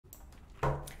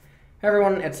Hey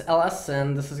everyone, it's LS,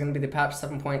 and this is going to be the patch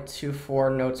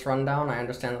 7.24 notes rundown. I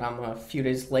understand that I'm a few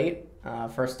days late.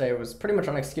 First day was pretty much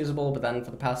unexcusable, but then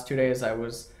for the past 2 days I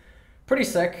was pretty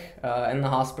sick in the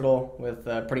hospital with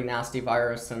a pretty nasty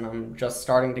virus, and I'm just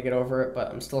starting to get over it, but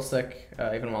I'm still sick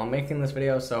even while I'm making this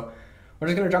video, so we're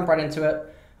just going to jump right into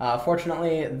it.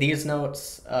 Fortunately, these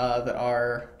notes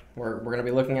we're going to be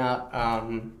looking at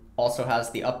also has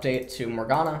the update to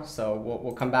Morgana, so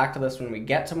we'll come back to this when we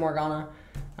get to Morgana.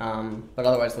 But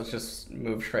otherwise, let's just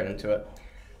move straight into it.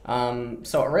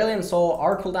 So Aurelian Soul,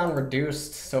 R cooldown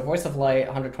reduced. So Voice of Light,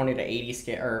 120 to 80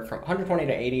 scale, or from 120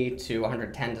 to 80 to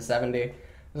 110 to 70. This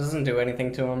doesn't do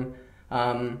anything to him.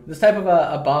 This type of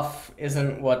a buff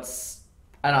isn't what's,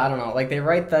 I don't know. Like, they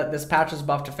write that this patch's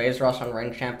buff to Phase Rush on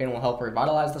Ranged Champion will help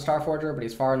revitalize the Starforger, but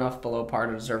he's far enough below par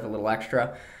to deserve a little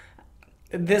extra.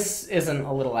 This isn't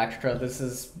a little extra. This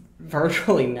is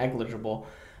virtually negligible.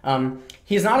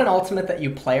 He's not an ultimate that you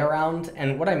play around,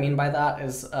 and what I mean by that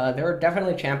is there are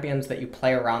definitely champions that you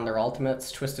play around their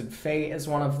ultimates. Twisted Fate is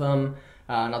one of them.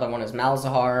 Another one is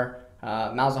Malzahar.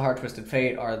 Malzahar, Twisted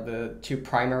Fate are the two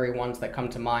primary ones that come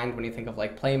to mind when you think of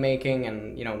like playmaking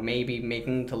and, you know, maybe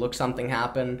making to look something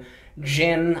happen.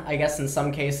 Jhin, I guess in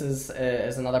some cases,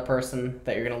 is another person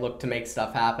that you're going to look to make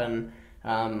stuff happen.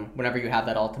 Whenever you have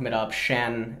that ultimate up.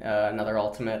 Shen, another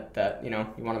ultimate that, you know,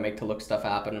 you want to make to look stuff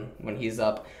happen when he's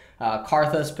up.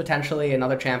 Karthus, potentially,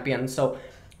 another champion. So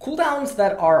cooldowns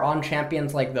that are on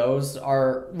champions like those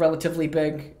are relatively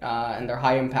big, and they're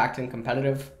high impact and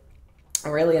competitive.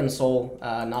 Aurelian Soul,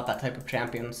 not that type of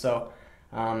champion, so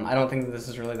I don't think that this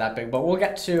is really that big, but we'll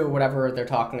get to whatever they're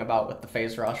talking about with the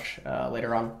Phase Rush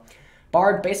later on.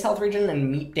 Bard, base health regen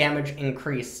and meat damage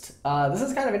increased. This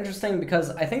is kind of interesting because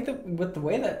I think that with the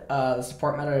way that the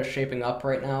support meta is shaping up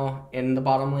right now in the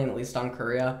bottom lane, at least on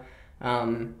Korea,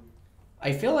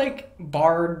 I feel like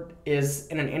Bard is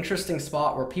in an interesting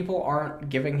spot where people aren't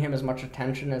giving him as much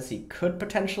attention as he could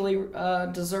potentially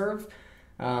deserve.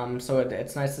 So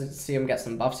it's nice to see him get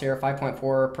some buffs here.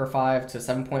 5.4 per 5 to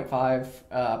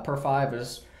 7.5 per 5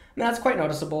 is, I mean, that's quite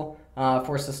noticeable.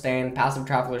 For sustain, passive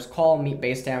Traveler's Call, meat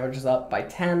base damage is up by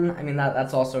 10. I mean,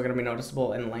 that's also going to be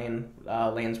noticeable in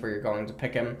lanes where you're going to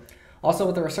pick him. Also,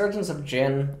 with the resurgence of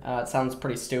Jhin, it sounds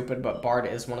pretty stupid, but Bard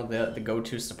is one of the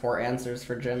go-to support answers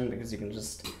for Jhin because you can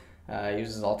just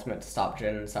use his ultimate to stop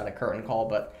Jhin inside a curtain call.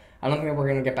 But I don't think we're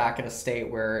going to get back at a state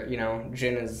where, you know,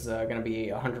 Jhin is going to be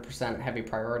 100% heavy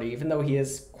priority, even though he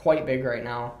is quite big right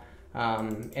now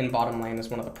in bottom lane as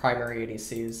one of the primary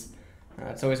ADCs.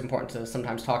 It's always important to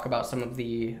sometimes talk about some of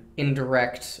the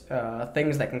indirect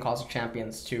things that can cause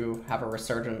champions to have a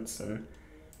resurgence, and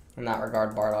in that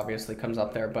regard, Bard obviously comes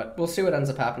up there. But we'll see what ends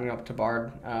up happening up to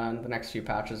Bard in the next few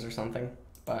patches or something.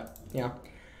 But, yeah.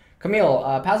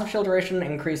 Camille, passive shield duration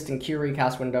increased and Q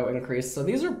recast window increased. So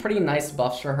these are pretty nice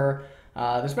buffs for her.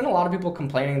 There's been a lot of people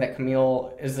complaining that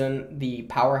Camille isn't the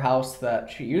powerhouse that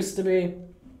she used to be,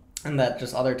 and that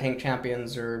just other tank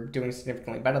champions are doing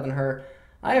significantly better than her.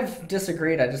 I have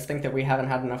disagreed. I just think that we haven't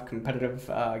had enough competitive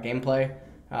gameplay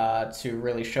to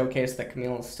really showcase that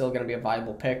Camille is still going to be a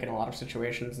viable pick in a lot of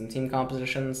situations and team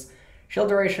compositions. Shield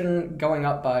duration going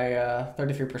up by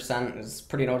 33% is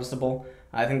pretty noticeable.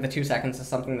 I think the 2 seconds is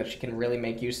something that she can really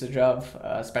make usage of,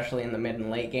 especially in the mid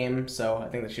and late game, so I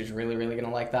think that she's really going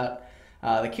to like that.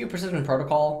 The Q Precision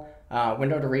Protocol,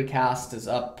 window to recast is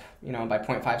up, you know, by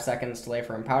 0.5 seconds, delay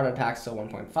for empowered attacks still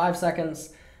 1.5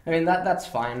 seconds. I mean, that's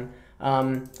fine.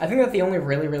 I think that the only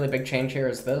really big change here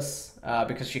is this,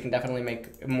 because she can definitely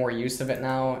make more use of it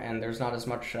now, and there's not as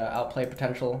much outplay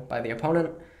potential by the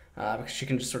opponent, because she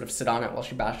can just sort of sit on it while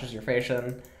she bashes your face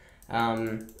in.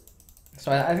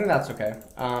 So I think that's okay.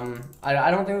 I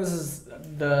don't think this is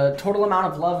the total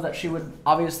amount of love that she would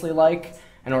obviously like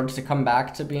in order to come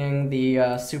back to being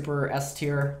the super S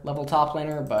tier level top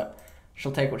laner, but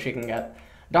she'll take what she can get.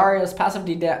 Darius, passive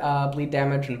bleed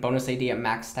damage and bonus AD at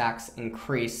max stacks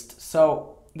increased.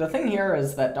 So the thing here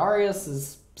is that Darius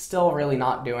is still really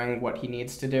not doing what he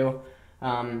needs to do.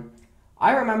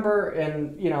 I remember,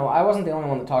 and you know, I wasn't the only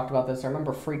one that talked about this. I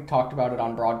remember Freak talked about it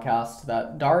on broadcast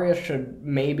that Darius should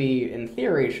maybe, in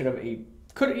theory, should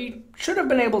have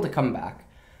been able to come back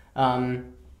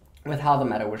with how the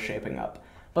meta was shaping up.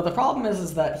 But the problem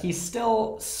is that he's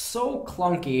still so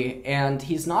clunky, and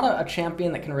he's not a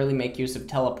champion that can really make use of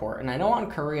teleport. And I know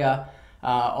on Korea,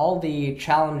 all the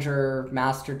challenger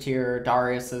master tier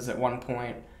Dariuses at one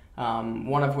point,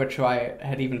 one of which who I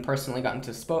had even personally gotten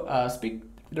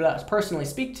to personally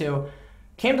speak to,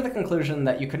 came to the conclusion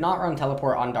that you could not run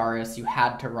teleport on Darius, you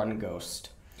had to run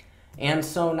Ghost. And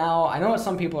so now, I know what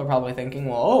some people are probably thinking,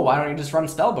 well, oh, why don't you just run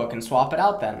Spellbook and swap it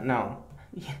out then? No.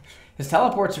 His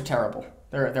teleports are terrible.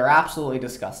 They're absolutely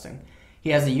disgusting. He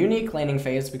has a unique laning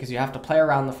phase because you have to play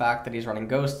around the fact that he's running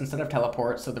Ghost instead of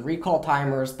Teleport, so the recall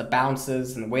timers, the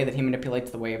bounces, and the way that he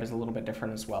manipulates the wave is a little bit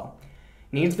different as well.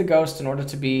 He needs the Ghost in order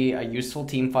to be a useful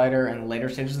team fighter in the later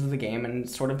stages of the game, and it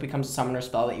sort of becomes a summoner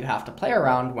spell that you have to play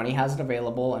around when he has it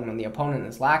available and when the opponent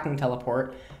is lacking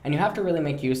Teleport, and you have to really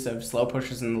make use of slow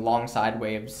pushes and long side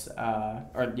waves,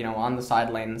 or on the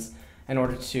side lanes, in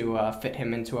order to fit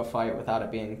him into a fight without it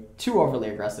being too overly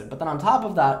aggressive. But then on top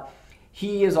of that,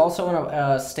 he is also in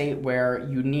a state where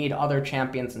you need other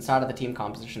champions inside of the team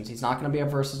compositions. He's not going to be a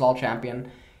versus all champion.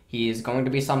 He's going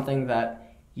to be something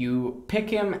that you pick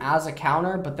him as a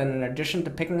counter, but then in addition to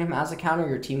picking him as a counter,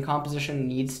 your team composition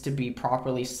needs to be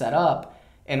properly set up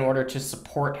in order to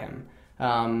support him,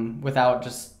 without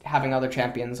just having other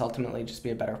champions ultimately just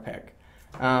be a better pick.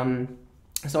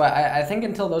 So I think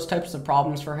until those types of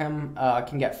problems for him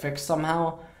can get fixed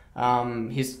somehow,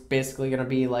 he's basically going to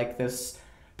be like this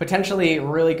potentially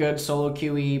really good solo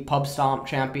QE pub stomp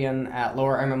champion at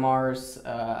lower MMRs.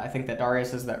 I think that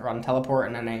Dariuses that run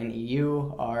Teleport and NA and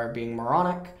EU are being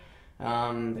moronic.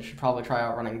 They should probably try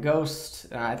out running Ghost.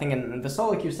 I think in the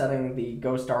solo queue setting, the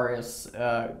Ghost Darius,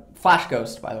 Flash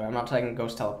Ghost, by the way, I'm not taking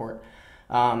Ghost Teleport.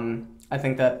 I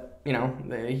think that,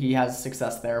 he has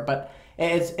success there. But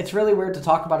it's really weird to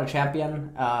talk about a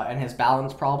champion and his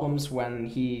balance problems when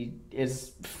he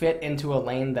is fit into a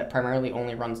lane that primarily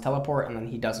only runs Teleport and then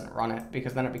he doesn't run it,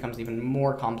 because then it becomes even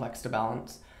more complex to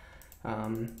balance,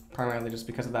 primarily just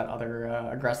because of that other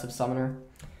aggressive summoner.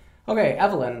 Okay,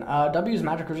 Evelyn. W's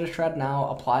Magic Resist Shred now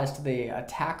applies to the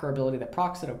attacker ability that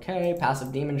procs it. Okay,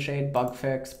 passive Demon Shade, bug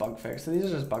fix. So these are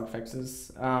just bug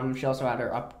fixes. She also had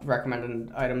her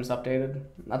recommended items updated.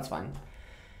 That's fine.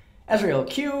 Ezreal,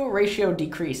 Q ratio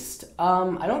decreased.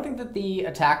 I don't think that the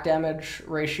attack damage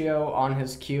ratio on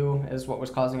his Q is what was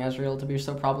causing Ezreal to be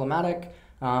so problematic.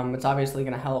 It's obviously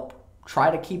going to help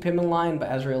try to keep him in line, but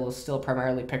Ezreal is still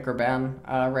primarily pick or ban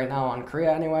right now on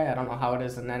Korea anyway. I don't know how it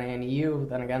is in NA and EU.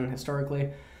 Then again, historically,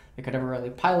 they could never really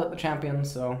pilot the champion,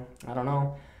 so I don't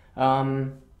know.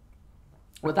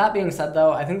 With that being said,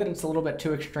 though, I think that it's a little bit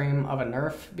too extreme of a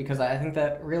nerf, because I think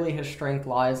that really his strength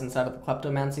lies inside of the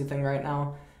Kleptomancy thing right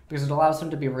now, because it allows him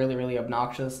to be really, really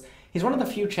obnoxious. He's one of the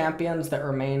few champions that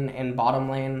remain in bottom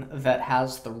lane that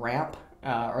has the ramp,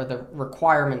 or the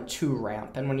requirement to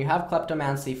ramp. And when you have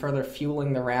Kleptomancy further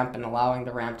fueling the ramp and allowing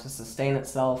the ramp to sustain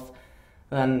itself,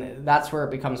 then that's where it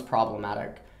becomes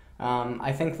problematic.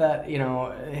 I think that,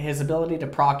 his ability to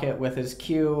proc it with his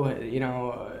Q,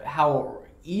 how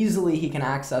easily he can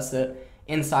access it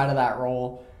inside of that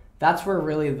role, that's where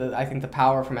really I think the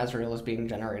power from Ezreal is being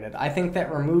generated. I think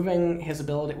that removing his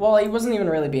ability... Well, he wasn't even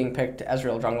really being picked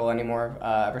Ezreal jungle anymore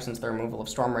ever since the removal of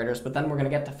Storm Raiders, but then we're going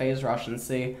to get to Phase Rush and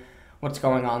see what's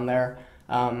going on there.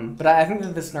 But I think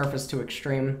that this nerf is too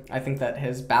extreme. I think that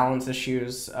his balance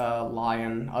issues lie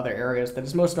in other areas, that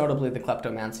is most notably the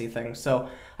Kleptomancy thing. So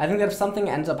I think that if something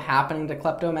ends up happening to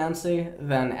Kleptomancy,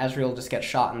 then Ezreal just gets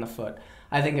shot in the foot.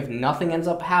 I think if nothing ends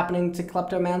up happening to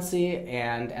Kleptomancy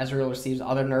and Ezreal receives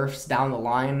other nerfs down the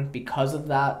line because of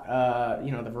that,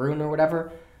 the rune or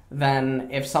whatever, then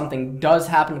if something does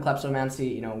happen to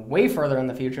Kleptomancy, way further in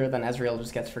the future, then Ezreal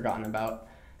just gets forgotten about.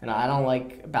 And I don't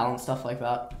like balanced stuff like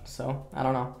that, so I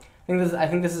don't know. I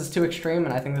think this is too extreme,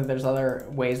 and I think that there's other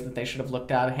ways that they should have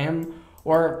looked at him.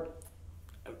 Or,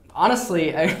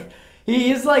 honestly,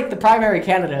 he is like the primary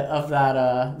candidate of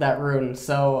that rune,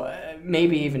 so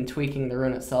maybe even tweaking the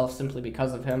rune itself simply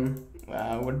because of him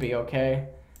would be okay.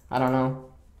 I don't know.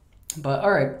 But,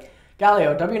 alright.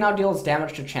 Galio, W now deals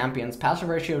damage to champions. Passive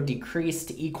ratio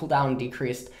decreased, E cooldown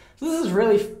decreased. So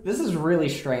this is really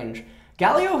strange.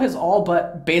 Galio has all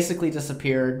but basically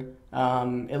disappeared,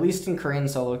 at least in Korean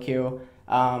solo queue.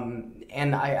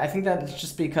 And I think that it's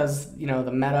just because,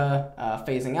 the meta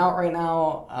phasing out right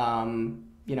now.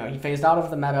 He phased out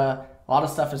of the meta. A lot of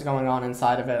stuff is going on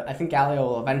inside of it. I think Galio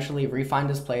will eventually re-find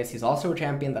his place. He's also a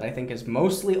champion that I think is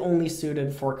mostly only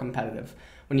suited for competitive.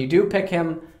 When you do pick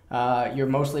him, you're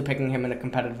mostly picking him in a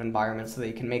competitive environment so that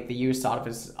you can make the use out of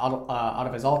his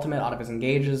ultimate, out of his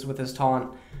engages with his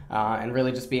taunt, and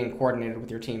really just being coordinated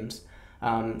with your teams.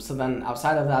 So then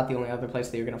outside of that, the only other place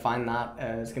that you're going to find that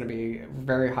is going to be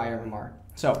very high MMR.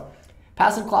 So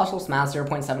passive Colossal Smash,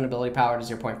 0.7 ability power to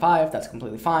 0.5, that's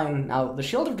completely fine. Now the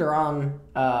Shield of Duran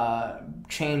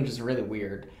change is really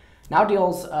weird. Now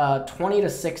deals 20 to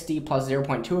 60 plus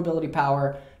 0.2 ability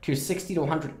power to 60 to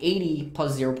 180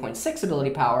 plus 0.6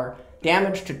 ability power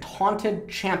damage to taunted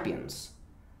champions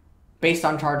based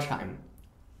on charge time.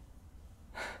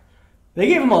 They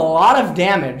gave him a lot of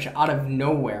damage out of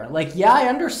nowhere. Like, yeah, I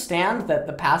understand that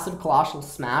the passive Colossal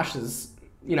Smash is,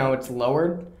 it's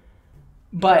lowered,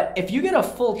 But if you get a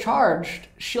full charged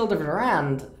Shield of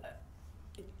Durand,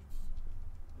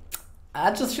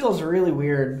 that just feels really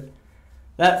weird.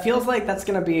 That feels like that's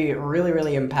going to be really,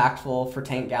 really impactful for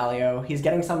Tank Galio. He's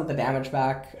getting some of the damage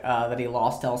back that he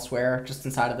lost elsewhere just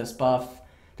inside of this buff.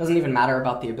 Doesn't even matter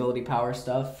about the ability power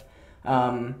stuff.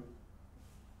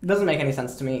 Doesn't make any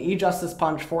sense to me. E-Justice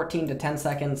Punch, 14 to 10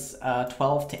 seconds,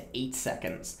 12 to 8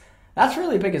 seconds. That's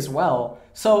really big as well.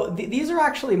 So these are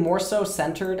actually more so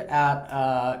centered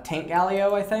at Tank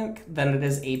Galio, I think, than it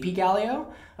is AP Galio.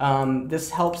 This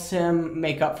helps him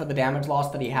make up for the damage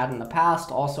loss that he had in the past.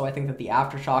 Also, I think that the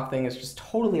Aftershock thing is just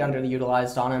totally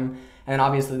underutilized on him. And then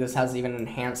obviously this has even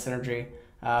enhanced synergy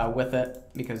with it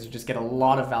because you just get a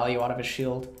lot of value out of his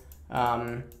shield.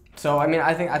 So, I mean,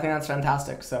 I think that's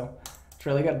fantastic. So, it's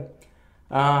really good.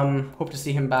 Hope to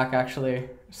see him back actually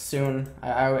soon.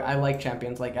 I like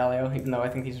champions like Galio, even though I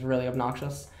think he's really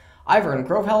obnoxious. Ivern,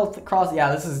 Grove Health, Cross.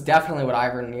 Yeah, this is definitely what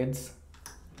Ivern needs.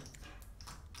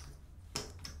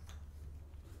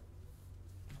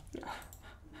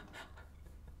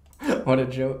 What a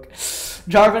joke.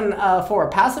 Jarvan, 4.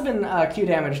 Passive and Q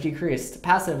damage decreased.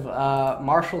 Passive,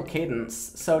 Martial Cadence.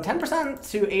 So 10%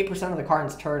 to 8% of the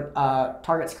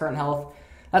target's current health.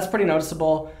 That's pretty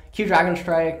noticeable. Q Dragon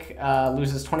Strike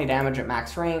loses 20 damage at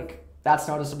max rank. That's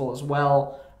noticeable as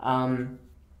well.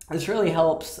 This really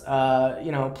helps,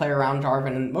 play around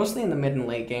Jarvan, and mostly in the mid and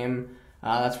late game.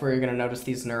 That's where you're going to notice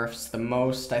these nerfs the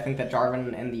most. I think that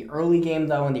Jarvan in the early game,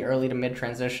 though, in the early to mid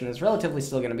transition, is relatively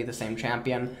still going to be the same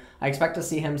champion. I expect to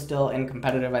see him still in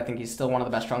competitive. I think he's still one of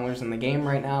the best junglers in the game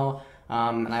right now.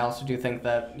 And I also do think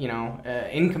that,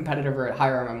 in competitive or at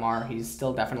higher MMR, he's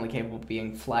still definitely capable of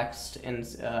being flexed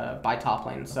by top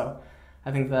lane. So I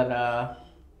think that,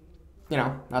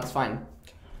 that's fine.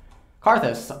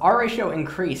 Karthus, R ratio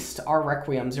increased. R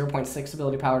Requiem, 0.6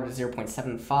 ability power to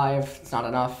 0.75. It's not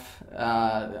enough.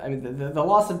 I mean, the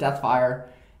loss of Deathfire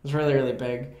is really, really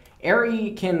big.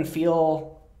 Aerie can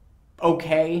feel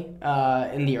okay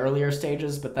in the earlier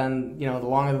stages, but then, the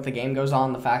longer that the game goes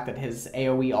on, the fact that his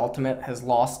AoE ultimate has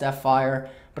lost Deathfire,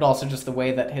 but also just the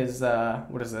way that his,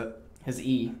 his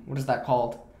E, what is that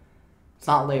called? It's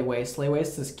not Lay Waste. Lay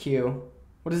Waste is Q.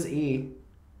 What is E?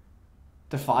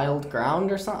 Defiled Ground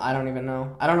or something? I don't even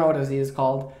know. I don't know what his E is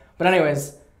called. But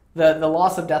anyways, the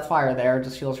loss of Deathfire there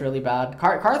just feels really bad.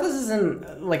 Karthus is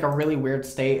in like a really weird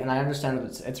state, and I understand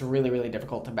that it's really, really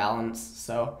difficult to balance,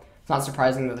 so it's not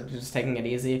surprising that they're just taking it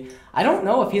easy. I don't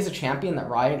know if he's a champion that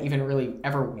Riot even really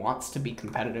ever wants to be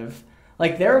competitive.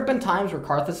 Like, there have been times where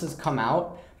Karthus has come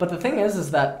out, but the thing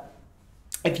is that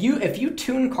if you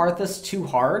tune Karthus too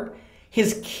hard,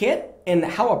 his kit and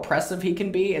how oppressive he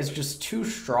can be is just too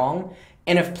strong.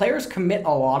 And if players commit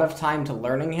a lot of time to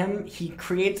learning him, he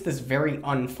creates this very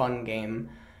unfun game.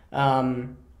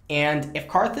 And if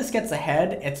Karthus gets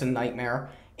ahead, it's a nightmare.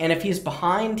 And if he's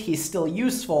behind, he's still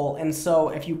useful. And so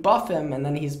if you buff him and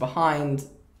then he's behind,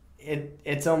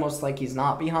 it's almost like he's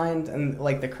not behind in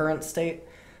like the current state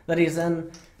that he's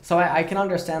in. So I can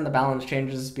understand the balance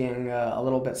changes being a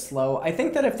little bit slow. I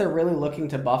think that if they're really looking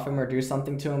to buff him or do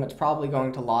something to him, it's probably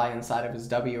going to lie inside of his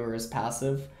W or his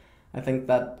passive. I think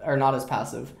that, or not as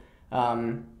passive.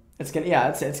 It's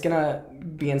gonna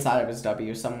be inside of his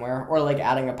W somewhere, or like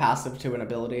adding a passive to an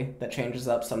ability that changes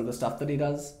up some of the stuff that he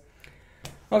does.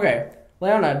 Okay,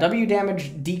 Leona, W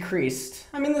damage decreased.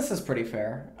 I mean, this is pretty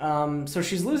fair. So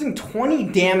she's losing 20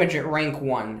 damage at rank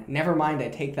 1. Never mind, I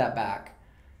take that back.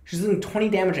 She's losing 20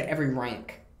 damage at every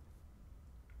rank.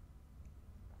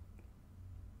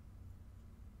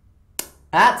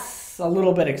 That's a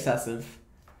little bit excessive.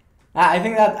 I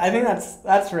think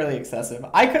that's really excessive.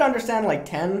 I could understand like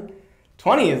 10.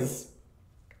 20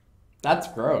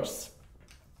 that's gross.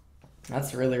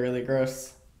 That's really, really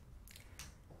gross.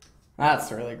 That's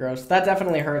really gross. That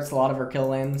definitely hurts a lot of her kill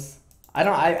lanes. I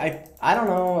don't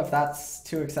know if that's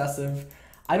too excessive.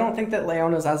 I don't think that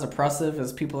Leona's as oppressive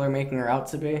as people are making her out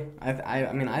to be.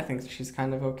 I mean, I think she's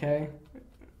kind of okay.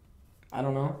 I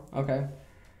don't know. Okay.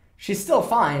 She's still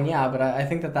fine, yeah, but I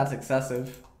think that that's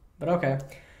excessive. But okay.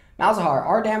 Malzahar,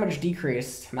 R damage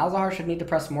decreased. Malzahar should need to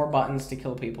press more buttons to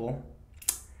kill people.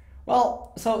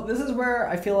 Well, so this is where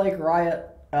I feel like Riot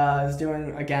is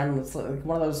doing, again, it's like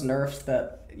one of those nerfs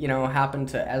that, happen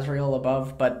to Ezreal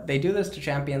above, but they do this to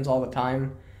champions all the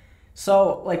time.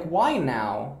 So, like, why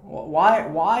now?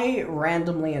 Why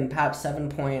randomly in patch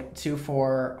 7.24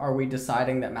 are we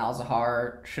deciding that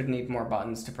Malzahar should need more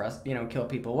buttons to press, kill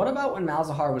people? What about when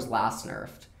Malzahar was last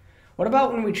nerfed? What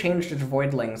about when we changed his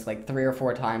Voidlings like 3 or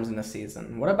 4 times in a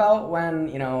season? What about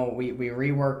when, we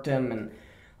reworked him and,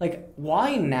 like,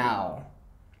 why now?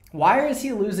 Why is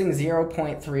he losing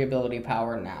 0.3 ability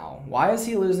power now? Why is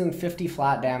he losing 50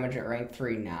 flat damage at rank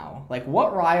 3 now? Like,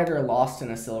 what Rioter lost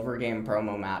in a Silver Game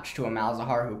promo match to a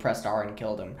Malzahar who pressed R and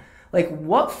killed him? Like,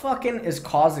 what fucking is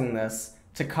causing this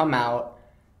to come out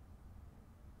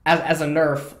as a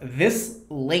nerf this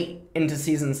late into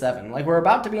Season 7? Like, we're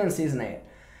about to be in Season 8.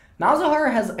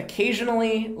 Malzahar has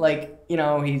occasionally, like, you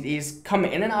know, he's come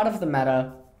in and out of the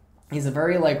meta. He's a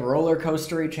very, like, roller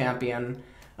coastery champion.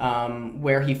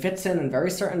 Where he fits in very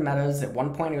certain metas. At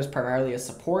one point, he was primarily a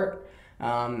support,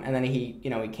 and then he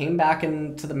came back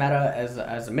into the meta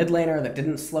as a mid laner that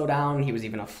didn't slow down. He was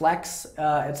even a flex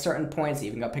at certain points. He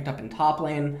even got picked up in top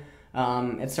lane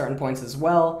at certain points as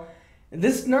well.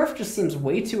 This nerf just seems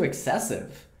way too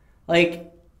excessive.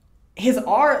 Like, his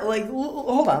R, like,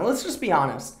 hold on, let's just be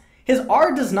honest. His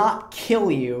R does not kill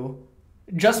you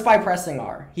just by pressing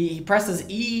R. He presses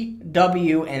E,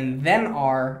 W, and then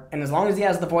R, and as long as he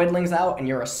has the Voidlings out and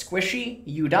you're a squishy,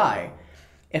 you die.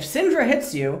 If Syndra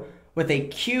hits you with a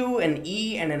Q, an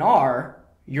E, and an R,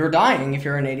 you're dying if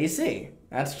you're an ADC.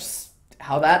 That's just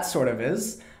how that sort of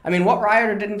is. I mean, what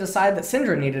Rioter didn't decide that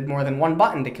Syndra needed more than one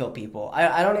button to kill people?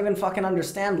 I don't even fucking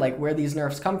understand, like, where these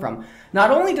nerfs come from.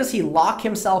 Not only does he lock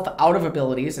himself out of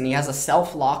abilities, and he has a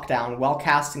self-lockdown while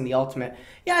casting the ultimate.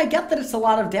 Yeah, I get that it's a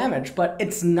lot of damage, but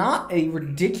it's not a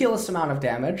ridiculous amount of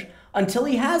damage until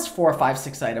he has 4, 5,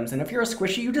 6 items. And if you're a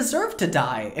squishy, you deserve to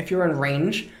die if you're in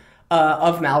range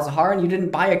of Malzahar and you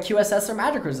didn't buy a QSS or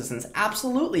magic resistance.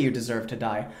 Absolutely, you deserve to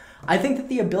die. I think that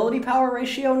the ability power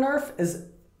ratio nerf is...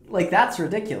 like, that's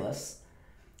ridiculous.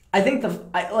 I think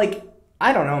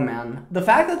I don't know, man. The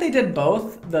fact that they did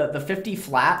both, the 50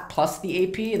 flat plus the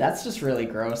AP, that's just really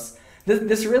gross.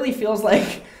 This really feels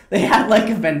like they had, like,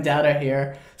 a vendetta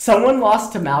here. Someone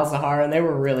lost to Malzahar, and they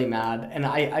were really mad. And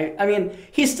I mean,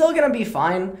 he's still going to be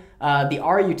fine. The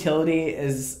R utility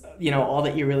is, you know, all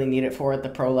that you really need it for at the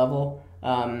pro level.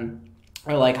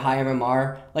 Or, like, high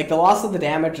MMR. Like, the loss of the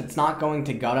damage, it's not going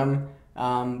to gut him.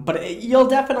 But you'll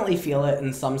definitely feel it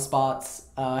in some spots.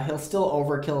 He'll still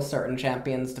overkill certain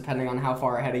champions depending on how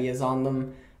far ahead he is on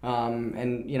them.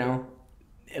 And, you know,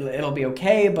 it'll be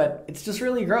okay, but it's just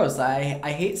really gross.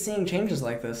 I hate seeing changes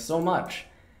like this so much.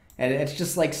 And it's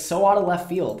just, like, so out of left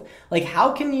field. Like,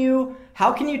 how can you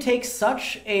take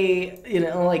such a, you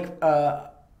know, like,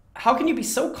 how can you be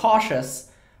so cautious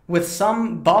with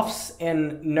some buffs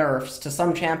and nerfs to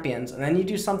some champions, and then you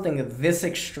do something this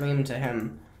extreme to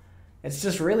him? It's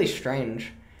just really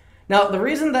strange. Now, the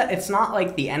reason that it's not,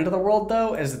 like, the end of the world,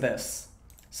 though, is this.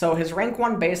 So his rank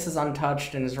 1 base is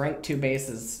untouched, and his rank 2 base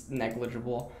is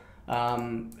negligible. I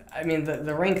mean,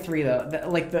 the rank 3,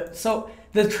 though, so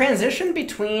the transition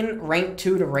between rank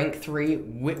 2 to rank 3,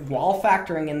 while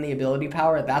factoring in the ability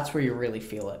power, that's where you really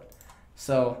feel it.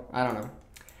 So, I don't know.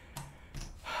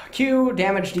 Q,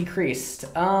 damage decreased.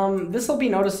 This will be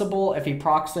noticeable if he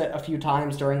procs it a few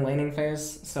times during laning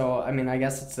phase. So, I mean, I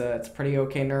guess it's a pretty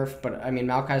okay nerf, but I mean,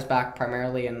 Maokai's back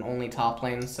primarily in only top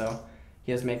lane, so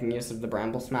he is making use of the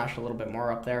Bramble Smash a little bit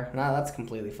more up there. Nah, that's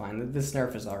completely fine. This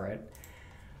nerf is alright.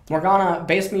 Morgana,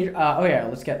 base me. Oh yeah,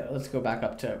 let's go back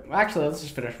up to. Actually, let's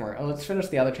just finish let's finish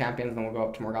the other champions, then we'll go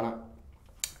up to Morgana.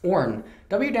 Ornn,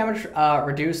 W damage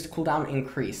reduced, cooldown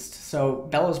increased. So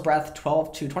Bellows Breath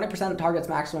 12 to 20% targets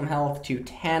maximum health to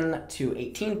 10 to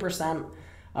 18%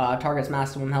 targets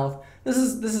maximum health. This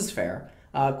is fair.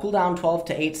 Cooldown 12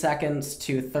 to 8 seconds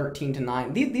to 13 to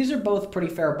 9. These are both pretty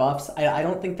fair buffs. I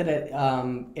don't think that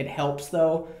it helps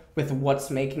though with what's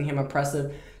making him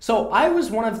oppressive. So I was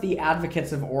one of the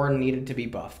advocates of Ornn needed to be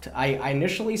buffed. I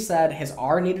initially said his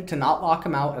R needed to not lock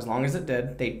him out as long as it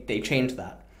did. They changed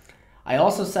that. I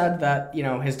also said that, you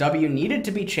know, his W needed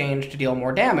to be changed to deal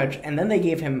more damage, and then they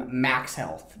gave him max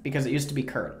health because it used to be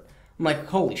Kurt. I'm like,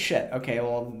 holy shit, okay,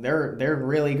 well, they're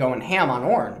really going ham on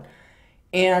Ornn.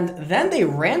 And then they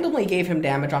randomly gave him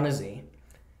damage on his E.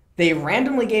 They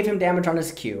randomly gave him damage on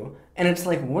his Q, and it's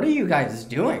like, what are you guys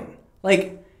doing?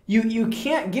 Like, you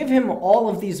can't give him all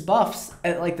of these buffs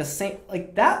at, like, the same,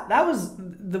 like, that was,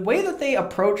 the way that they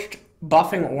approached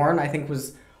buffing Ornn, I think,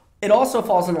 was... It also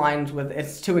falls in line with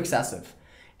it's too excessive.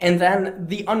 And then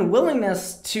the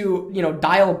unwillingness to, you know,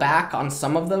 dial back on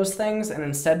some of those things and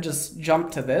instead just jump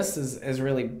to this is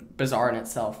really bizarre in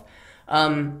itself.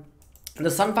 The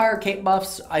Sunfire Cape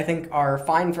buffs, I think, are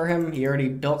fine for him. He already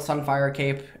built Sunfire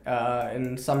Cape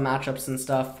in some matchups and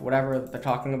stuff, whatever they're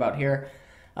talking about here.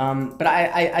 But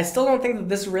I still don't think that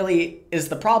this really is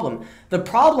the problem. The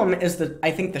problem is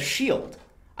I think the shield.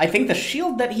 I think the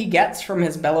shield that he gets from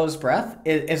his Bellows Breath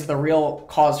is the real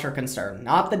cause for concern,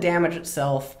 not the damage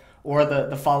itself or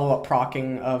the follow-up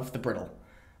proccing of the Brittle.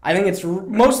 I think it's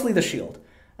mostly the shield.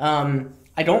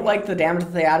 I I don't like the damage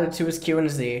that they added to his Q and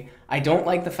Z. I don't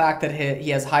like the fact that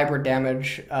he has hybrid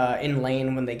damage in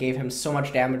lane when they gave him so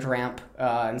much damage ramp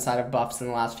inside of buffs in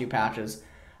the last few patches.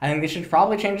 I think they should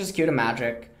probably change his Q to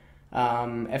magic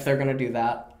if they're going to do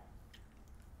that.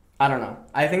 I don't know.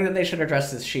 I think that they should address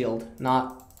his shield,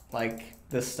 not like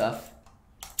this stuff.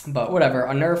 But whatever,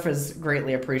 a nerf is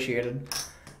greatly appreciated.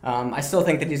 I still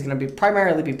think that he's going to be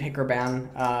primarily be pick or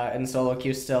ban in solo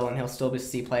queue still, and he'll still be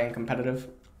C playing competitive.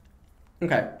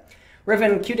 Okay,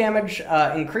 Riven Q damage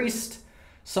increased.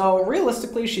 So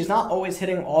realistically, she's not always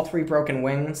hitting all 3 broken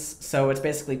wings. So it's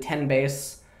basically 10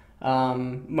 base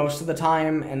most of the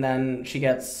time, and then she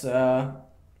gets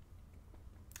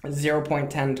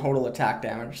 0.10 total attack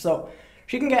damage. So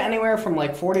she can get anywhere from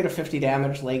like 40 to 50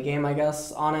 damage late game, I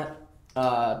guess, on it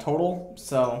total.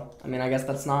 So I mean, I guess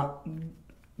that's not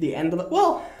the end of the...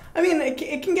 Well, I mean,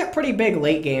 it can get pretty big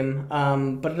late game,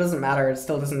 but it doesn't matter. It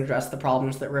still doesn't address the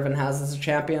problems that Riven has as a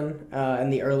champion in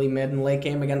the early, mid, and late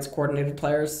game against coordinated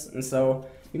players. And so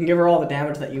you can give her all the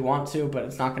damage that you want to, but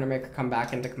it's not going to make her come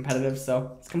back into competitive.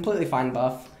 So it's completely fine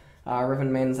buff.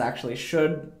 Riven mains actually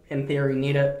should, in theory,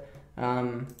 need it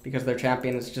because their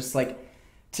champion is just like...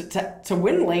 To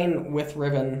win lane with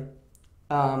Riven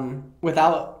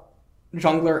without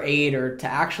jungler aid or to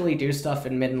actually do stuff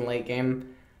in mid and late game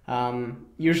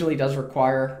usually does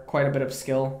require quite a bit of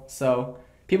skill. So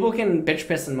people can bitch,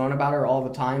 piss, and moan about her all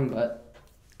the time, but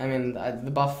I mean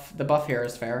the buff here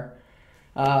is fair.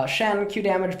 Shen Q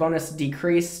damage bonus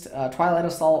decreased. Twilight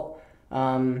Assault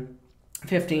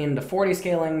 15 to 40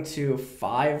 scaling to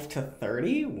 5 to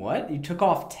 30. What? You took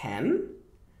off 10?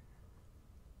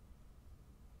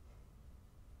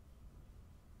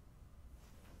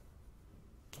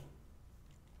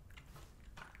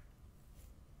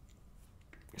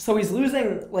 So he's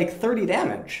losing like 30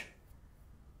 damage.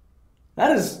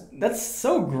 That's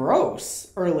so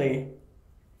gross early.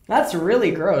 That's really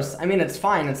gross. I mean, it's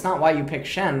fine. It's not why you pick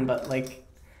Shen, but like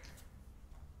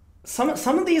some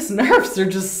of these nerfs are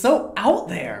just so out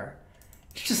there.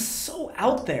 It's just so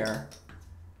out there.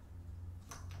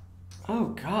 Oh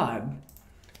god.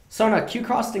 Sona, Q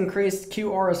cost increased,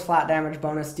 Q aura's flat damage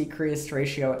bonus decreased,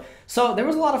 ratio. So there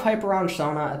was a lot of hype around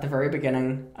Sona at the very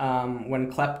beginning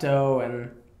when Klepto and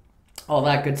all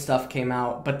that good stuff came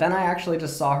out, but then I actually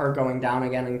just saw her going down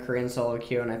again in Korean solo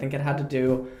queue, and I think it had to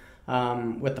do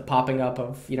with the popping up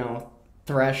of, you know,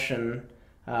 Thresh and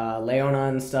Leona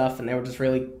and stuff, and they were just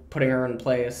really putting her in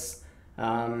place.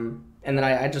 And then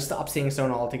I just stopped seeing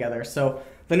Sona altogether. So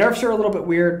the nerfs are a little bit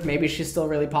weird. Maybe she's still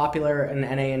really popular in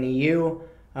NA and EU,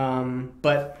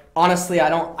 but honestly,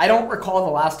 I don't recall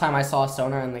the last time I saw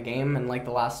Sona in the game in like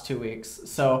the last 2 weeks.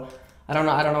 So I don't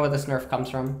know where this nerf comes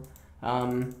from.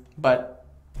 But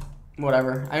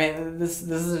whatever. I mean, this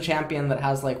is a champion that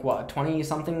has like what, 20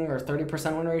 something or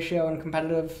 30% win ratio in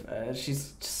competitive.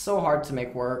 She's just so hard to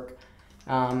make work,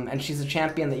 and she's a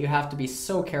champion that you have to be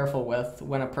so careful with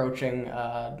when approaching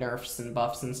nerfs and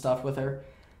buffs and stuff with her.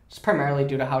 Just primarily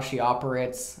due to how she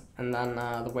operates, and then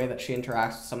the way that she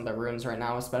interacts with some of the runes right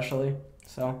now, especially.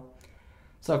 So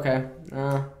it's okay.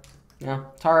 Yeah,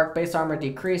 Tarek base armor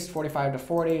decreased 45 to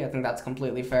 40. I think that's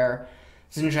completely fair.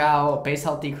 Xin Zhao, base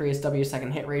health decreased, W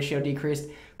second hit ratio decreased.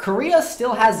 Korea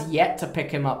still has yet to pick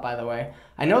him up, by the way.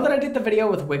 I know that I did the video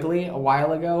with Wiggly a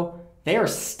while ago. They are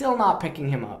still not picking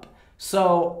him up.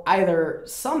 So either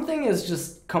something is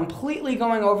just completely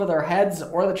going over their heads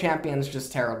or the champion's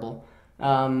just terrible.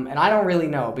 And I don't really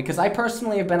know, because I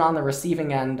personally have been on the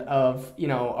receiving end of, you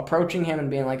know, approaching him and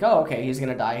being like, oh, okay, he's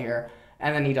going to die here.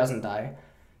 And then he doesn't die.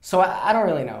 So I don't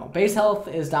really know. Base health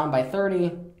is down by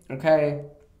 30. Okay.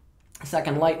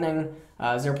 Second lightning,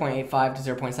 0.85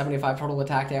 to 0.75 total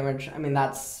attack damage. I mean,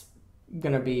 that's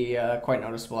going to be quite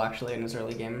noticeable, actually, in his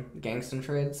early game Gangston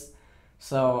trades.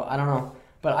 So, I don't know.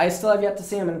 But I still have yet to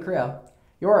see him in Korea.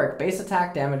 Yorick, base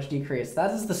attack damage decreased.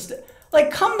 That is the... like,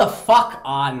 come the fuck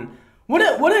on.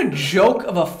 What a joke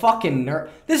of a fucking nerf.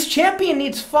 This champion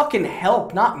needs fucking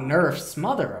help, not nerfs.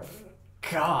 Mother of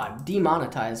God.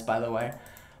 Demonetized, by the way.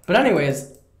 But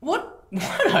anyways, what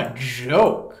a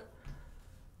joke.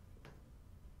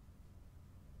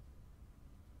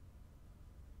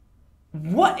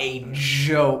 What a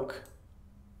joke.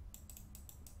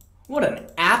 What an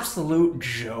absolute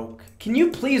joke. Can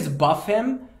you please buff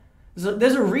him?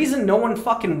 There's a reason no one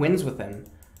fucking wins with him.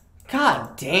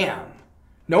 God damn.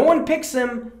 No one picks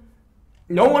him.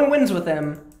 No one wins with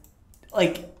him.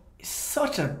 Like,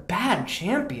 such a bad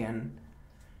champion.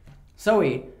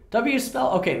 Zoe, W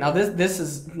spell. Okay, now this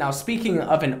is now speaking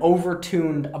of an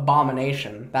overtuned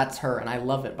abomination. That's her, and I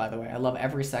love it, by the way. I love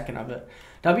every second of it.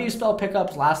 W spell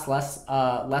pickups last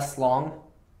less long.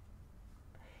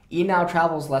 E now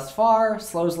travels less far,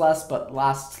 slows less, but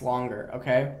lasts longer,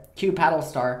 okay? Q paddle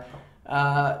star.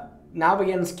 Now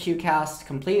begins Q cast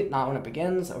complete, not when it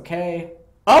begins, okay.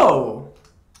 Oh!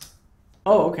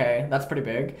 Oh, okay, that's pretty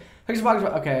big. Fix the bug,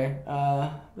 okay.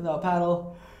 Without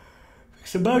paddle.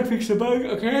 Fix the bug,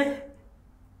 okay.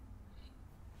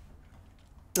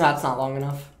 That's not long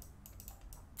enough.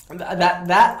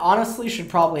 That honestly should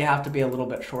probably have to be a little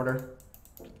bit shorter.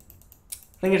 I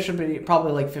think it should be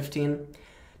probably like 15.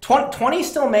 20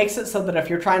 still makes it so that if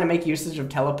you're trying to make usage of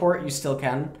teleport, you still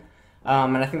can.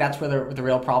 And I think that's where the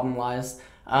real problem lies.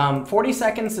 40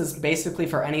 seconds is basically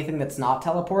for anything that's not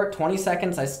teleport. 20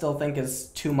 seconds I still think is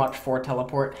too much for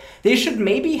teleport. They should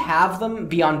maybe have them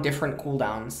be on different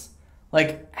cooldowns.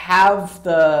 Like, have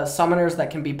the summoners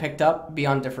that can be picked up be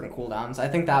on different cooldowns. I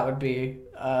think that would be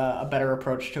a better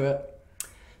approach to it.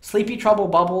 Sleepy Trouble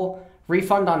Bubble,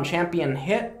 refund on champion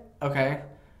hit. Okay.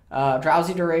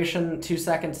 Drowsy duration, 2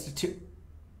 seconds to 2...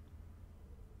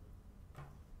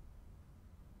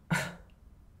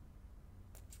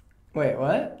 Wait,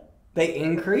 what? They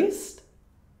increased?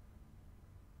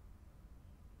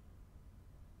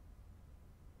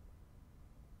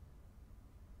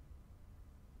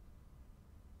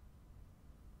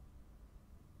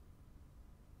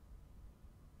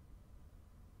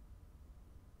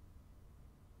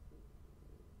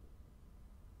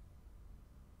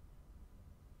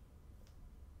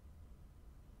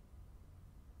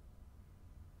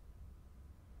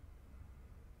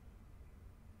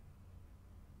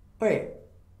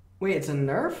 Wait, it's a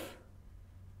nerf?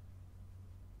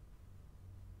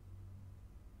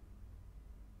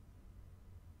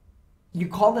 You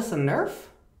call this a nerf?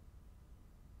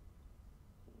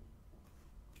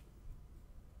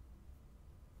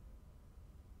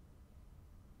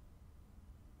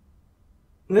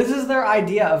 This is their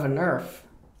idea of a nerf.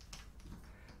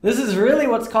 This is really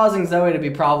what's causing Zoe to be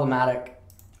problematic.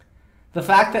 The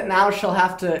fact that now she'll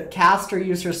have to cast or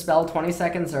use her spell 20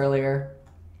 seconds earlier.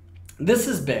 This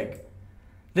is big.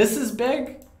 This is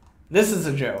big. This is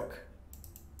a joke.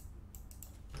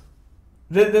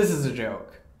 This is a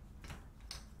joke.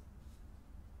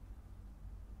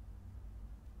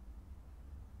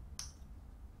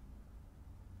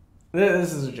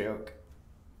 This is a joke.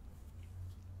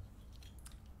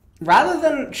 Rather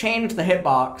than change the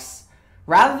hitbox,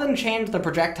 rather than change the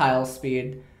projectile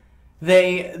speed,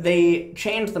 they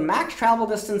changed the max travel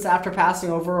distance after passing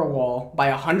over a wall by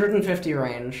 150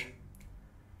 range.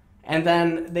 And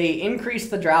then they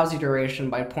increased the drowsy duration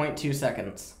by 0.2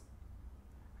 seconds.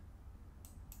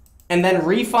 And then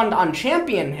refund on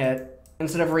champion hit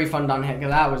instead of refund on hit,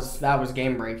 because that was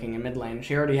game breaking in mid lane.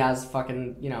 She already has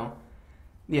fucking, you know,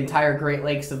 the entire Great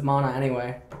Lakes of mana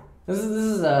anyway. This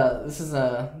is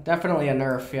definitely a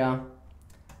nerf, yeah.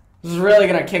 This is really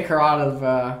gonna kick her out of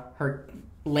her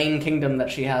lane kingdom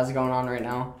that she has going on right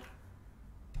now.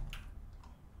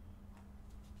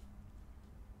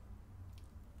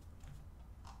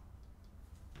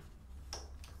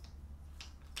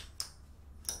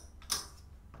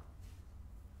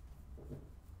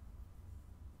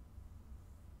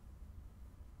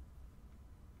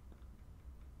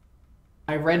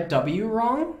 I read W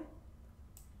wrong?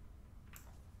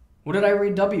 What did I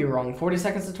read W wrong? 40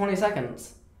 seconds to 20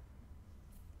 seconds.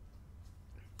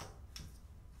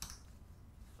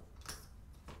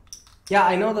 Yeah,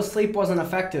 I know the sleep wasn't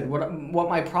affected. What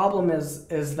my problem is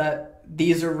that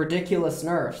these are ridiculous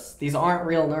nerfs. These aren't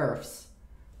real nerfs.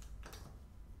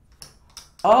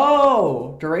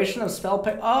 Oh, duration of spell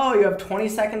pick. Oh, you have 20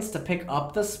 seconds to pick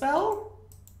up the spell?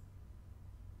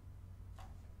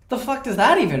 The fuck does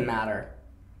that even matter?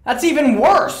 That's even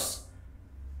worse.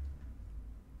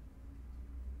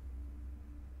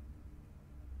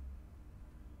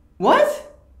 What?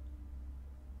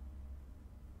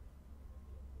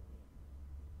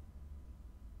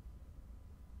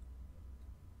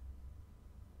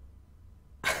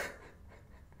 That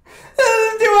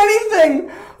doesn't do anything.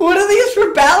 What are these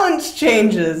for balance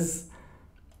changes?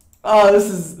 Oh, this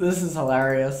is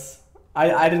hilarious.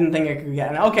 I didn't think I could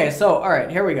get... Okay, so, alright,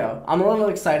 here we go. I'm a little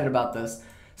excited about this.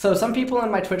 So, some people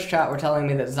in my Twitch chat were telling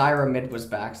me that Zyra mid was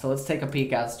back, so let's take a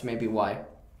peek as to maybe why.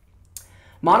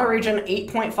 Mono region,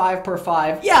 8.5 per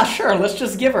 5. Yeah, sure, let's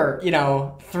just give her, you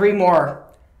know, 3 more.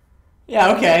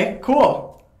 Yeah, okay,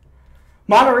 cool.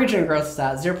 Mono region growth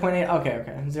stat, 0.8, okay.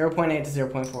 0.8 to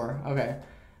 0.4, okay.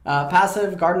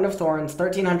 Passive, Garden of Thorns,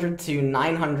 1300 to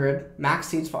 900. Max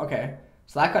seeds, okay.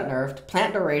 So that got nerfed.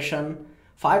 Plant duration,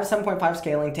 5 to 7.5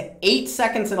 scaling to 8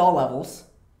 seconds at all levels.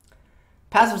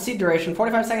 Passive seed duration,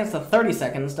 45 seconds to 30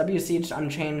 seconds. W siege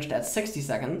unchanged at 60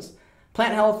 seconds.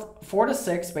 Plant health, 4 to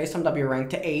 6 based on W rank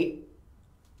to 8.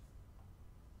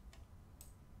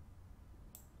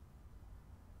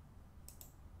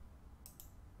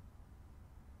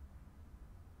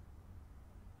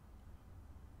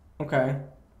 Okay.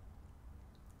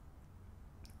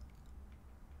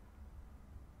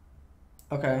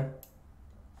 Okay.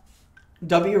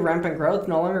 W, rampant growth.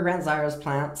 No longer grants Zyra's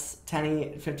plants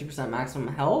 50%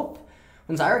 maximum health.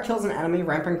 When Zyra kills an enemy,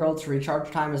 rampant growth's recharge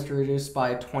time is reduced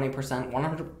by 20%.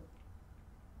 100.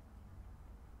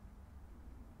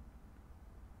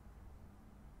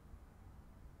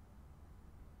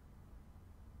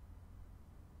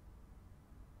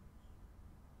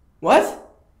 What?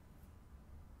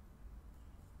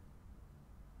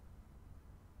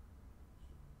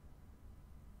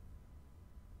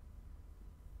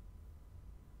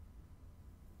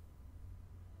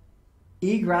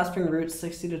 E grasping root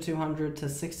 60 to 200 to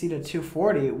 60 to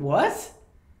 240. What?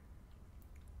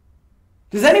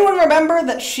 Does anyone remember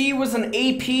that she was an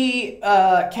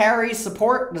AP carry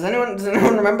support? Does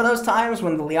anyone remember those times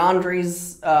when the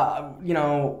Leandri's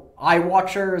Eye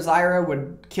Watcher Zyra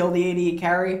would kill the AD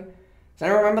carry? Does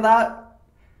anyone remember that?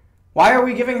 Why are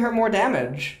we giving her more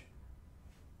damage?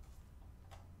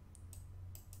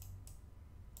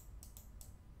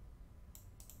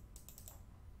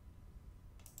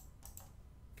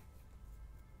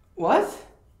 What?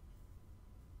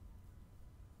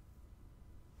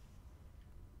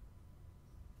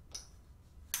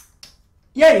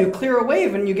 Yeah, you clear a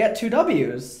wave and you get 2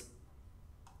 Ws.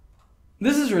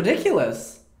 This is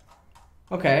ridiculous.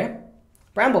 Okay.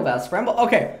 Bramble Vest.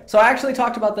 Okay, so I actually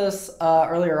talked about this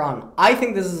earlier on. I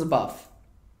think this is a buff.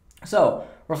 So,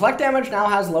 Reflect damage now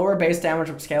has lower base damage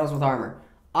which scales with armor.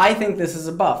 I think this is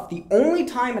a buff. The only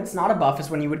time it's not a buff is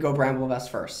when you would go Bramble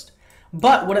Vest first.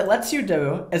 But what it lets you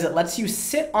do is it lets you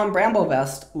sit on Bramble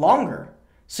Vest longer.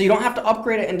 So you don't have to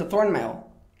upgrade it into Thornmail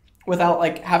without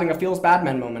like having a feels bad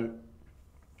man moment.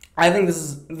 I think this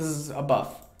is a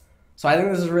buff. So I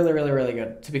think this is really, really, really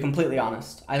good, to be completely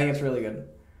honest. I think it's really good.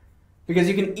 Because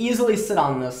you can easily sit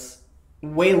on this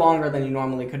way longer than you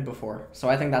normally could before. So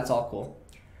I think that's all cool.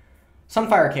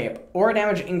 Sunfire Cape. Aura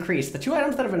damage increased. The 2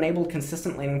 items that have enabled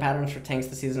consistent laning patterns for tanks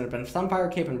this season have been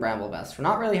Sunfire Cape and Bramble Vest. We're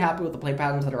not really happy with the play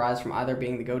patterns that arise from either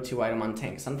being the go-to item on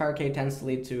tanks. Sunfire Cape tends to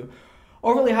lead to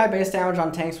overly high base damage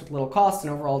on tanks with little cost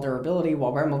and overall durability,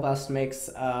 while Bramble Vest makes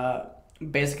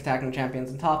basic attacking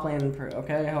champions in top lane.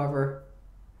 Okay, however.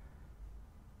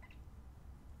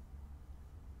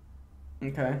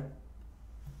 Okay.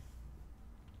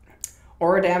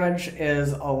 Aura damage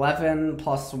is 11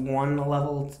 plus 1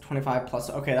 level, 25 plus...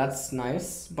 Okay, that's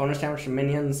nice. Bonus damage to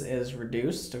minions is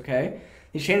reduced, okay.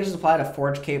 These changes apply to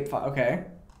Forge Cape... Okay.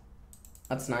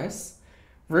 That's nice.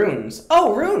 Runes.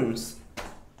 Oh, runes!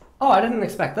 Oh, I didn't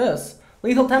expect this.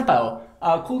 Lethal Tempo.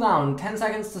 Cooldown 10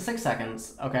 seconds to 6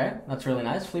 seconds. Okay, that's really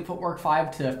nice. Fleet Footwork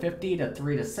 5 to 50 to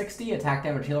 3 to 60. Attack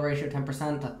damage heal ratio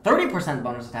 10% to 30%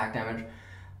 bonus attack damage.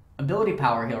 Ability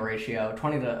power heal ratio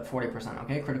 20 to 40%.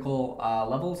 Okay, critical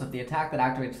levels. If the attack that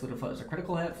activates Fleet of Foot is a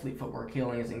critical hit, Fleet Footwork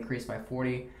healing is increased by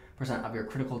 40% of your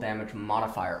critical damage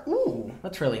modifier. Ooh,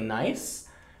 that's really nice.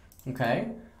 Okay.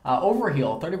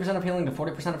 Overheal 30% of healing to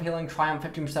 40% of healing. Triumph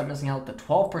 15% missing health to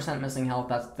 12% missing health.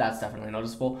 That's definitely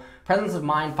noticeable. Presence of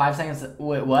Mind 5 seconds.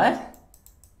 Wait, what?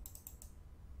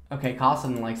 Okay,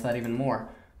 Costin likes that even more.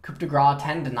 Coup de Grace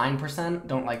 10 to 9%.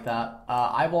 Don't like that.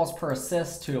 Eyeballs per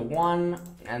assist 2 to 1.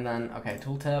 And then, okay,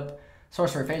 tooltip.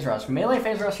 Sorcery Phase Rush. Melee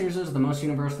Phase Rush users are the most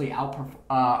universally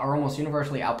are almost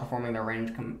universally outperforming their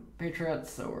ranged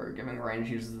compatriots, so we're giving range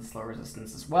users the slow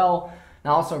resistance as well.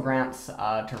 Now also grants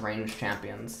to ranged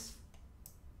champions.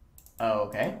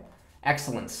 Okay.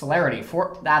 Excellent. Celerity.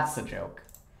 That's a joke.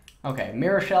 Okay.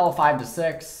 Mirror Shell 5 to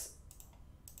 6.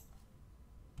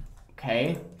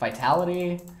 Okay.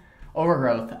 Vitality.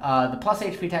 Overgrowth. The plus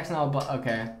HP tax now,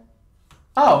 okay.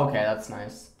 Oh, okay, that's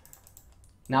nice.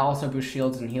 Now also boost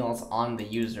shields and heals on the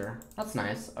user. That's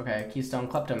nice. Okay, Keystone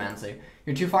Kleptomancy.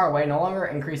 You're too far away, no longer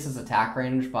increases attack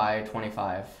range by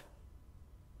 25.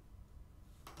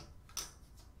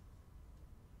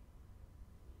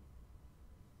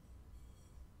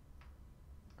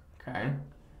 Okay.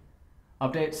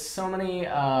 Update so many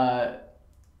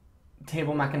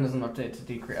table mechanism update to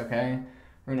decrease. Okay.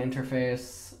 Rune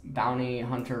interface, bounty,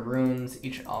 hunter runes,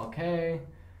 each okay.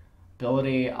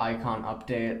 Ability, icon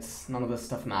updates, none of this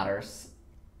stuff matters.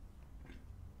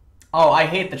 Oh, I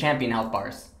hate the champion health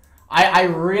bars. I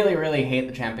really, really hate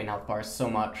the champion health bars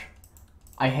so much.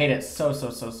 I hate it so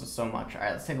much.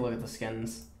 Alright, let's take a look at the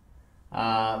skins.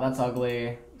 That's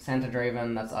ugly. Santa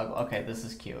Draven, that's ugly. Okay, this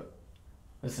is cute.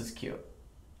 This is cute.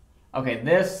 Okay,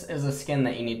 this is a skin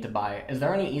that you need to buy. Is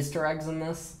there any Easter eggs in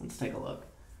this? Let's take a look.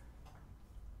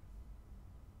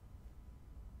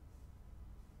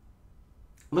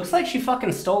 Looks like she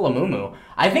fucking stole a muumuu.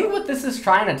 I think what this is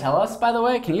trying to tell us, by the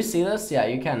way, can you see this? Yeah,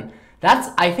 you can.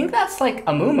 I think that's like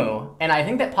a moo, and I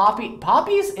think that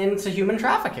Poppy's into human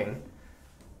trafficking.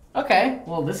 Okay,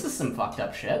 well this is some fucked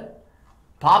up shit.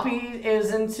 Poppy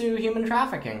is into human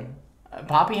trafficking.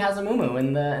 Poppy has a moo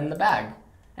in the bag,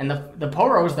 and the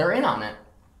Poros, they're in on it.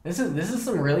 This is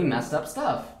some really messed up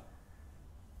stuff.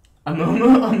 A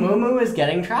moo is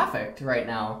getting trafficked right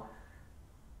now.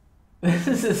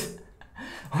 This is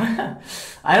I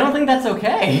don't think that's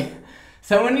okay.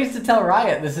 Someone needs to tell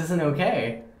Riot this isn't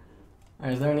okay.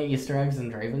 Is there any Easter eggs in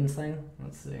Draven's thing?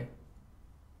 Let's see.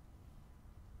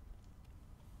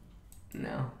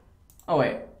 No. Oh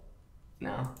wait.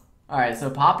 No. Alright,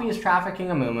 so Poppy is trafficking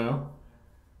a moo.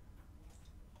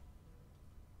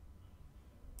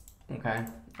 Okay.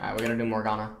 Alright, we're gonna do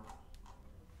Morgana.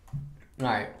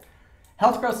 Alright.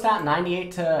 Health growth stat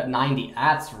 98 to 90.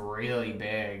 That's really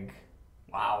big.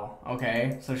 Wow.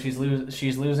 Okay. So she's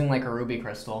losing like a ruby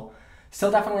crystal. Still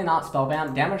definitely not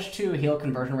spellbound. Damage to heal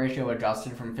conversion ratio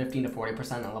adjusted from 15 to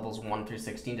 40% at levels 1 through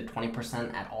 16 to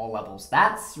 20% at all levels.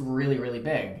 That's really, really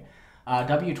big.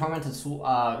 W Tormented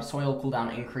Soil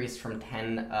cooldown increased from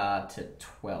 10 to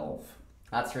 12.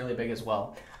 That's really big as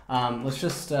well. Let's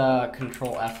just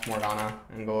Control F Morgana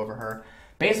and go over her.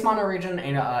 Base mono region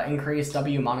increase,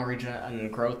 W mono region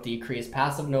and growth decrease.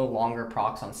 Passive no longer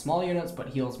procs on small units, but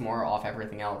heals more off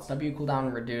everything else. W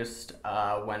cooldown reduced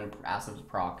when passives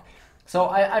proc. So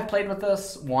I've played with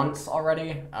this once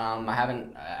already.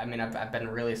 I've been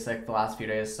really sick the last few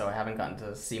days, so I haven't gotten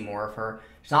to see more of her.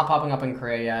 She's not popping up in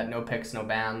Korea yet, no picks, no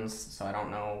bans, so I don't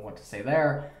know what to say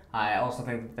there. I also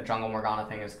think the Jungle Morgana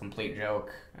thing is a complete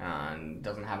joke and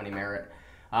doesn't have any merit.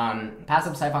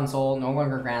 Passive Siphon Soul no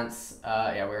longer grants,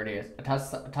 yeah, we already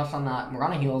touched on that.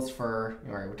 Morgana heals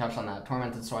we touched on that.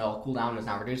 Tormented Soil cooldown is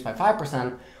now reduced by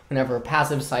 5% whenever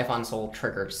passive Siphon Soul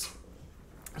triggers.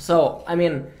 So, I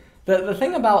mean, the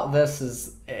thing about this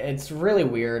is, it's really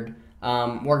weird.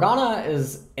 Morgana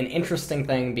is an interesting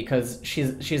thing because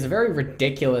she's a very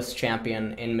ridiculous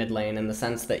champion in mid lane in the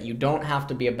sense that you don't have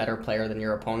to be a better player than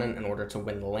your opponent in order to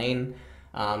win the lane.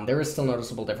 There is still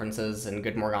noticeable differences in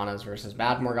good Morganas versus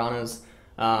bad Morganas,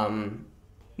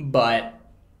 but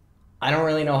I don't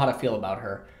really know how to feel about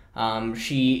her.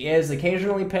 She is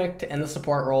occasionally picked in the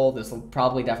support role. This will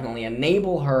probably definitely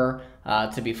enable her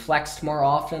to be flexed more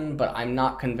often, but I'm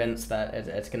not convinced that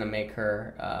it's going to make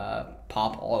her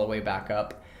pop all the way back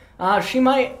up. She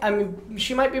might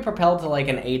be propelled to like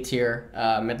an A tier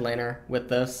mid laner with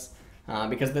this,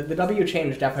 because the W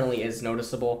change definitely is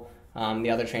noticeable. The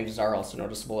other changes are also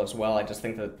noticeable as well. I just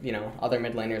think that, other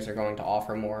mid laners are going to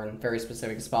offer more in very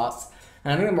specific spots.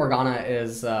 And I think that Morgana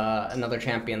is another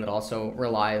champion that also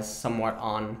relies somewhat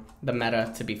on the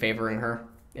meta to be favoring her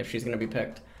if she's going to be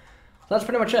picked. So that's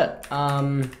pretty much it.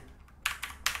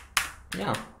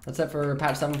 Yeah, that's it for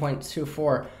patch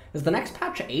 7.24. Is the next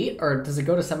patch 8 or does it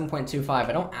go to 7.25?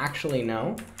 I don't actually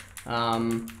know.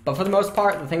 But for the most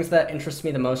part, the things that interest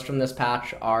me the most from this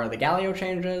patch are the Galio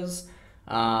changes,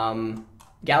 and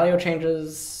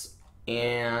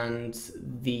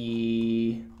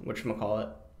the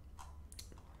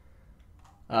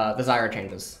the Zyra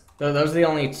changes. Those are the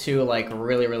only two like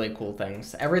really, really cool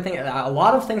things. A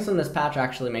lot of things in this patch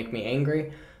actually make me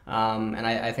angry. And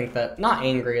I think that, not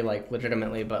angry like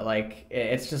legitimately, but like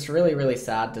it's just really, really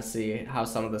sad to see how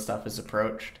some of this stuff is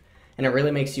approached. And it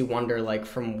really makes you wonder like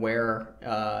from where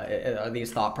are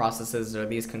these thought processes or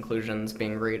these conclusions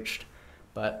being reached.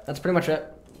 But that's pretty much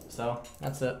it. So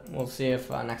that's it. We'll see if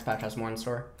next patch has more in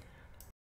store.